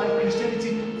 That's why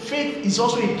Christianity, faith is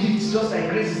also a gift, just like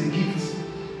grace is a gift.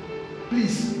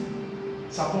 Please,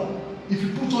 Sapon, if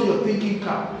you put on your thinking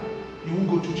cap, you won't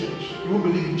go to church. You won't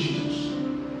believe in Jesus.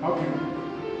 How can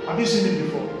you? Have you seen him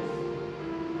before?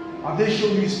 Have they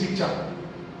shown you his picture?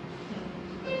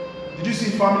 Did you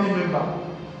see family member?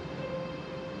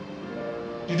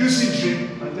 Did you see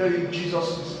dream and tell you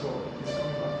Jesus is God? He's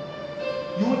coming back.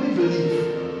 You only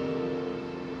believe.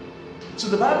 So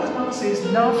the Bible now says,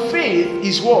 now faith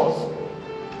is what?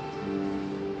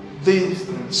 The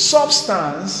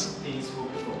substance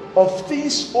of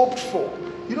things hoped for.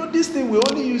 You know, this thing, we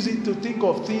only use it to think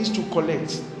of things to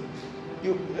collect.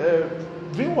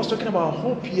 Vin was talking about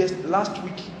hope last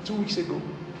week, 2 weeks ago.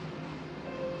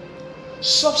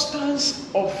 Substance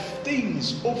of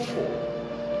things hoped for.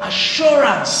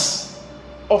 Assurance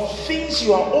of things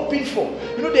you are hoping for.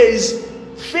 You know, there is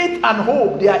faith and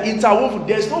hope. They are interwoven.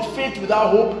 There's no faith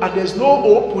without hope, and there's no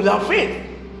hope without faith.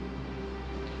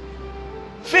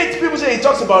 Faith, people say it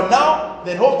talks about now,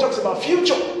 then hope talks about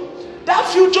future. That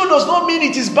future does not mean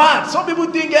it is bad. Some people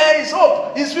think, hey, it's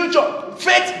hope, it's future.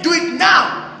 Faith, do it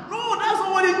now. No, that's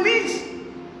not what it means.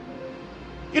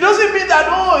 It doesn't mean that,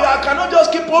 oh, I cannot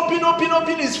just keep hoping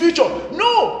it's future.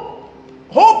 No.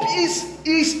 Hope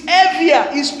is heavier,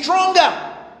 is stronger.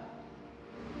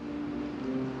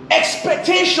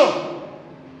 Expectation.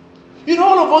 You know,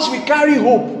 all of us, we carry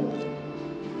hope.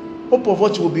 Hope of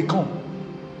what will become.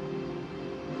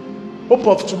 Hope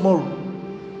of tomorrow.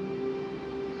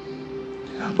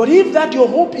 But if that your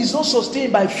hope is not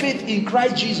sustained by faith in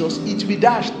Christ Jesus, it will be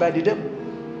dashed by the devil.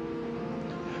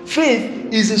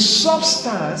 Faith is a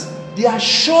substance, the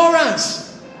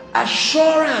assurance,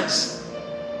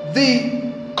 the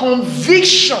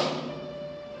conviction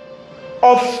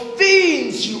of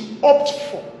things you opt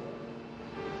for.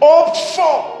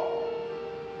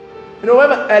 You know,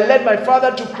 when I led my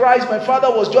father to Christ, my father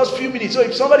was just a few minutes. So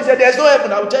if somebody said there's no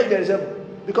heaven, I will tell you there is heaven.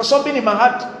 Because something in my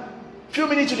heart, few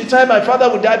minutes to the time my father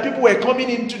would die, people were coming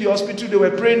into the hospital, they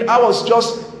were praying. I was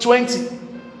just 20.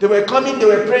 They were coming, they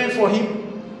were praying for him.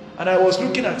 And I was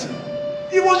looking at him.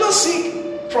 He was just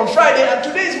sick from Friday, and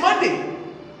today is Monday.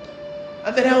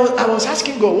 And then I was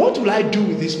asking God, what will I do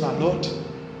with this man, Lord?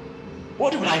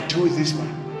 What will I do with this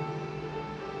man?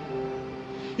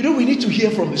 You know, we need to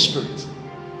hear from the Spirit.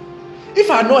 If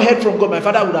I had not heard from God, my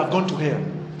father would have gone to hell.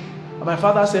 And my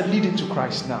father said, lead him to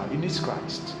Christ now. He needs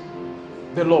Christ,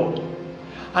 the Lord.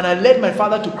 And I led my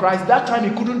father to Christ. That time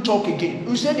he couldn't talk again.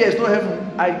 You said there's no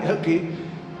heaven. Okay.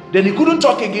 Then he couldn't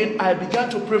talk again. I began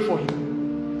to pray for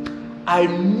him. I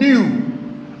knew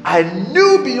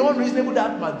beyond reasonable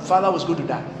doubt my father was going to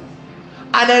die.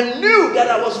 And I knew that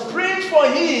I was praying for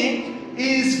him,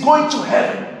 he's going to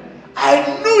heaven. I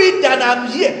knew it that I'm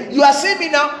here. You are seeing me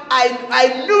now.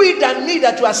 I knew it than me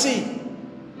that you are seeing.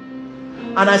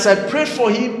 And as I prayed for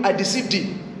him, I deceived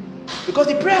him. Because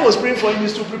the prayer I was praying for him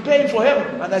is to prepare him for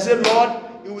heaven. And I said, Lord,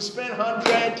 he will spend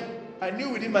 100. I knew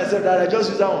within myself that I just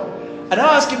used that one. And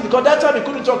I asked him, because that time he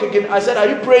couldn't talk again. I said, are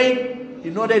you praying? He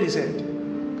nodded his head.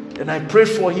 And I prayed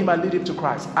for him and led him to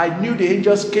Christ. I knew the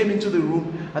angels came into the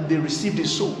room and they received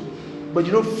his soul. But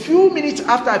you know, few minutes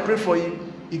after I prayed for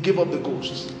him, he gave up the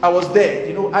ghost. I was there.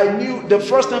 You know, I knew the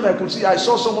first time I could see, I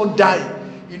saw someone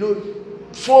dying. You know,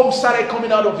 foam started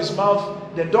coming out of his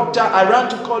mouth. The doctor, I ran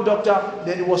to call doctor.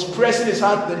 Then he was pressing his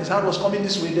heart. Then his heart was coming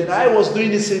this way. Then I was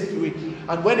doing the same way.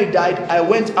 And when he died, I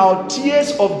went out.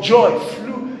 Tears of joy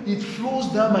flew. It flows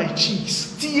down my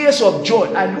cheeks. Tears of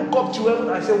joy. I look up to heaven.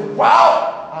 I say,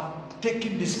 wow, I've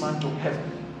taken this man to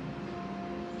heaven.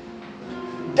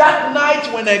 That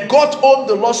night when I got home,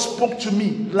 the Lord spoke to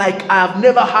me like I have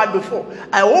never heard before.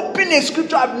 I opened a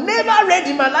scripture I've never read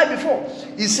in my life before.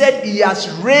 He said, he has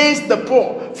raised the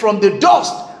poor from the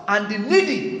dust and the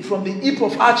needy from the heap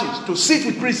of ashes to sit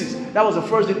with princes. That was the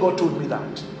first day God told me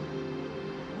that.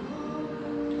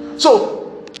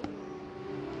 So,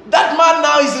 that man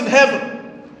now is in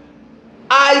heaven.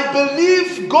 I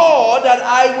believe God that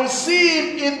I will see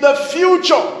him in the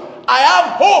future. I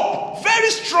have hope, very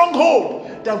strong hope,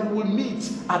 that we will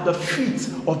meet at the feet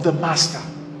of the Master.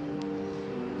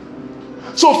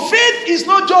 So faith is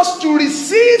not just to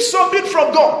receive something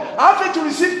from God. I have faith to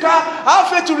receive car, I have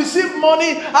faith to receive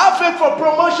money, I have faith for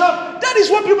promotion. That is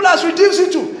what people have reduced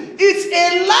it to. It's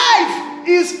a life,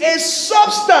 it's a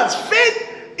substance.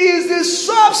 Faith is the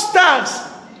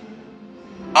substance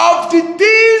of the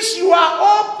things you are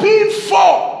hoping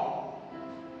for.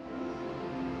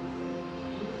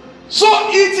 So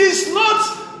it is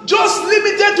not just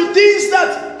limited to things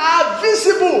that are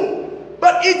visible,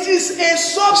 but it is a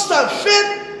substance.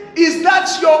 Faith is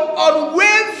that your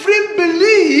unwavering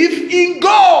belief in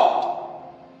God.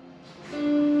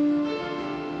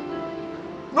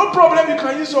 No problem, you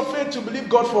can use your faith to believe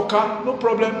God for car. No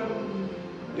problem.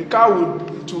 The car will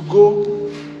go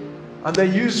and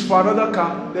then use for another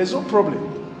car. There's no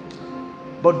problem.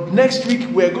 But next week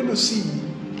we're going to see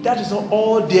that is not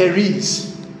all there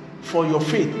is for your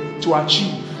faith to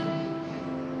achieve.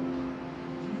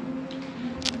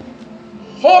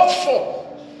 Hope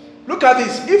for. Look at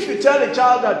this. If you tell a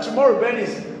child that tomorrow,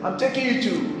 Bernice, I'm taking you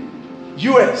to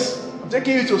US, I'm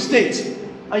taking you to States,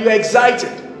 and you're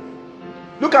excited.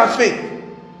 Look at faith.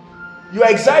 You're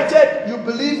excited, you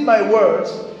believe my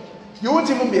words, you won't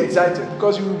even be excited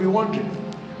because you will be wondering,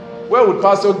 where would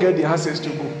Pastor get the access to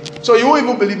go? So you won't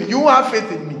even believe me. You won't have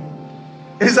faith in me.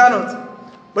 Is that not?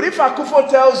 But if Akufo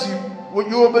tells you,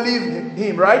 you will believe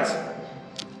him, right?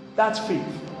 That's faith.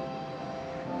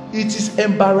 It is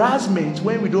embarrassment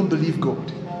when we don't believe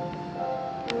God.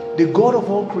 The God of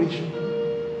all creation.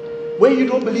 When you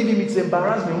don't believe him, it's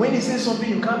embarrassment. When he says something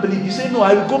you can't believe, you say, no,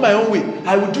 I will go my own way.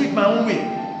 I will do it my own way.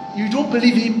 You don't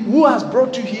believe him. Who has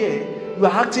brought you here? You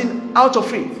are acting out of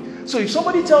faith. So if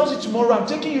somebody tells you tomorrow, I'm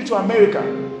taking you to America,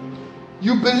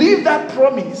 you believe that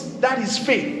promise, that is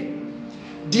faith.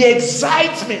 The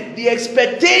excitement, the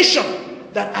expectation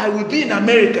that I will be in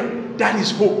America, that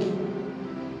is hope.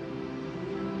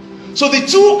 So the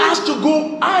two has to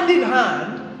go hand in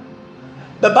hand.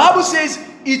 The Bible says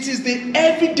it is the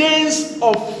evidence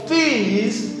of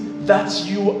things that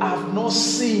you have not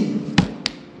seen.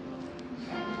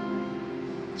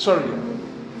 Sorry.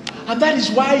 And that is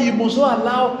why you must not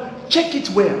allow, check it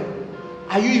well.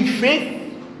 Are you in faith?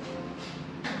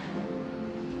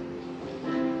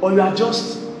 Or you are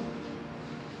just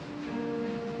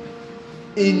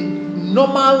in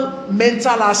normal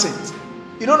mental assent?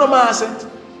 You know normal assent?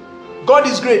 God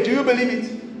is great. Do you believe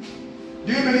it?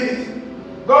 Do you believe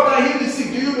it? God can heal the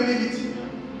sick. Do you believe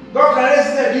it? God can raise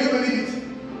the dead. Do you believe it?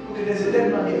 Okay, there's a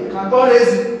dead man here. Can God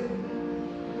raise it?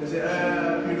 There's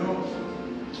a,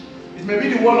 it may be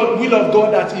the will of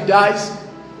God that he dies.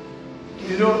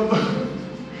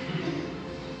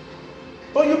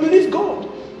 But you believe God.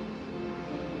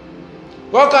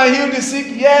 God can heal the sick?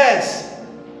 Yes.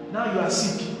 Now you are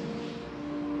sick.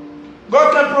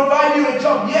 God can provide you a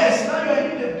job? Yes. Now you are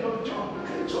in a job.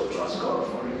 Okay, so trust God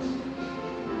for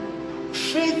it.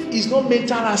 Faith is not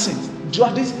mental assent.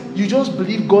 You just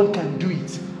believe God can do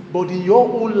it. But in your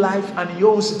own life and in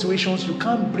your own situations, you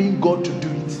can't bring God to do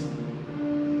it.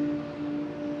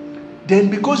 Then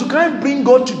because you can't bring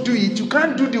God to do it, you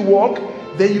can't do the work,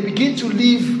 then you begin to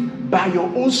live by your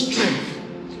own strength.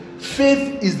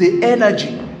 Faith is the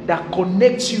energy that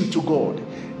connects you to God,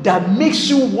 that makes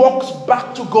you walk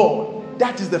back to God.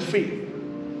 That is the faith.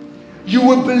 You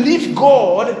will believe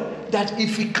God that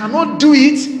if he cannot do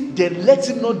it, then let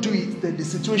him not do it, then the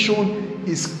situation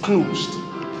is closed.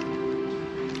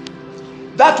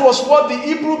 That was what the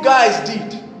Hebrew guys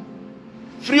did.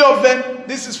 3 of them,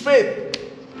 this is faith.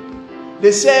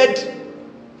 They said,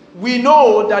 we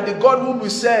know that the God whom we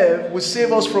serve will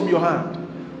save us from your hand.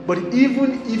 But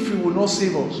even if he will not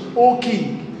save us, O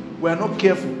king, we are not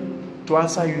careful to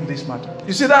answer you in this matter.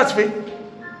 You see that's faith?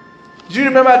 Do you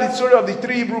remember the story of the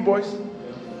 3 Hebrew boys?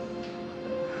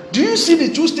 Do you see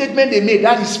the 2 statements they made?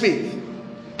 That is faith.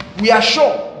 We are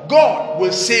sure God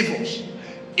will save us. Even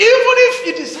if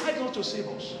he decides not to save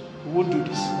us, we won't do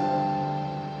this.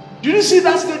 Do you see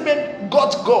that statement?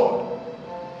 God.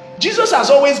 Jesus has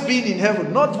always been in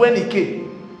heaven, not when he came.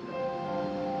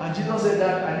 And Jesus said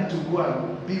that I need to go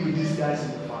and be with these guys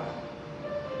in the fire.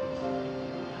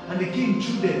 And the king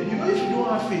threw them. You know, if you don't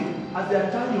have faith, as they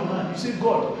are tying your hand, you say,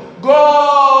 God,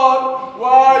 why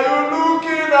are you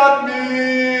looking at me?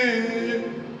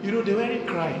 You know, they weren't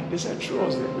crying. They said, throw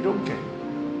us there. We don't care.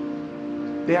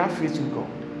 They have faith in God.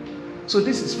 So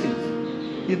this is faith.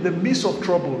 In the midst of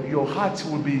trouble, your heart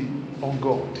will be on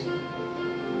God.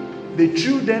 They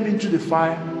threw them into the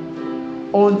fire.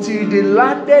 Until they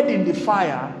landed in the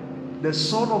fire, the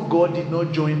Son of God did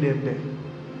not join them there.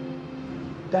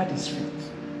 That is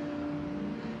faith.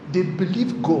 They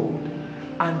believed God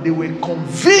and they were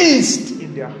convinced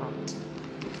in their heart.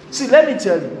 See, let me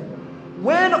tell you,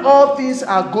 when all things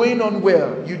are going on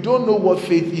well, you don't know what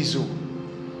faith is.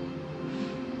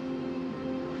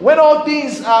 When all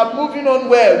things are moving on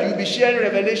well, you'll be sharing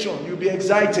revelation, you'll be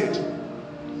excited.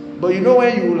 But you know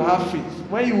when you will have faith.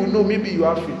 When you will know maybe you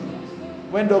have faith.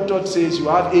 When doctor says you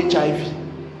have HIV.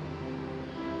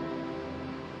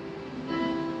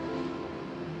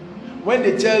 When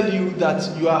they tell you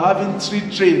that you are having 3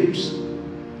 trials,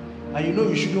 and you know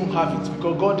you shouldn't have it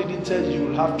because God didn't tell you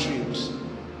will have trials.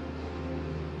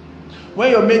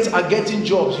 When your mates are getting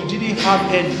jobs, you didn't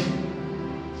have any.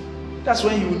 That's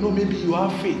when you will know maybe you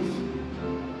have faith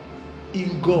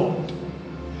in God.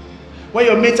 When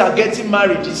your mates are getting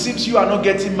married, it seems you are not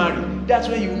getting married. That's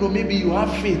when you know maybe you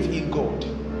have faith in God.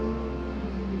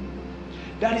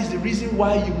 That is the reason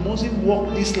why you mustn't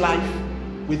walk this life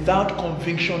without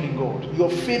conviction in God. Your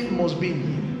faith must be in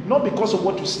him. Not because of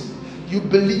what you see. You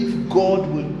believe God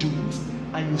will do it.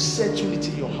 And you settle it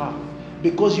in your heart.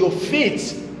 Because your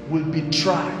faith will be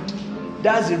tried.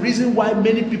 That's the reason why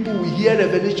many people will hear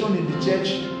revelation in the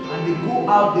church and they go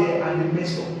out there and they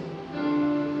mess up.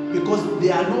 Because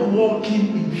they are not walking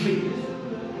in faith.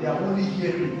 They are only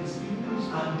hearing it.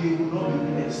 And they will not be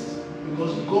blessed.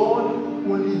 Because God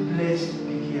only blessed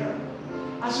the hearer.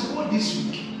 As you go this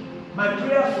week, my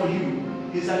prayer for you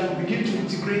is that you begin to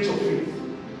integrate your faith.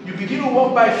 You begin to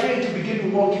walk by faith, you begin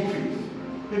to walk in faith.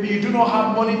 Maybe you do not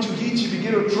have money to eat, you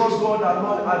begin to trust God and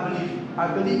Lord, I believe you. I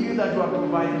believe you that you are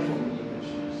providing for me.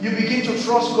 You begin to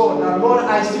trust God and Lord,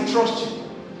 I still trust you.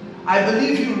 I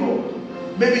believe you, Lord.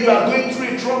 Maybe you are going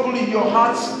through a trouble in your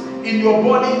heart, in your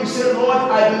body. You say, Lord,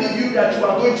 I believe you that you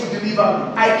are going to deliver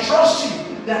me. I trust you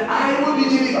that I will be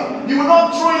delivered. You will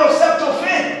not throw yourself to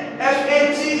faith.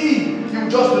 F-A-T-E. You will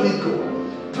just believe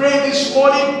God. Pray this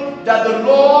morning that the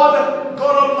Lord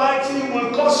God Almighty will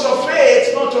cause your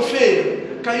faith not to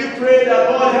fail. Can you pray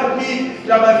that, Lord, help me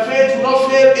that my faith will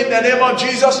not fail in the name of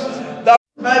Jesus? That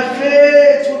my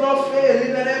faith will not fail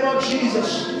in the name of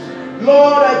Jesus.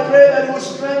 Lord, I pray that you will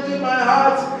strengthen my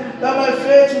heart, that my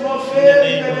faith will not fail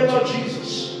in the name of Jesus.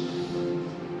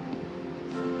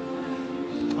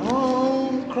 Oh.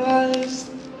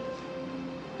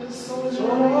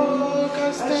 all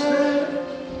can stand.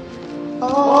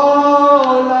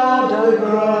 All other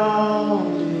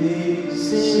ground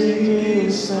is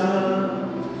sinking sand.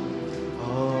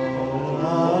 All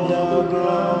other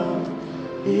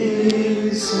ground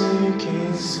is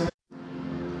sinking sand.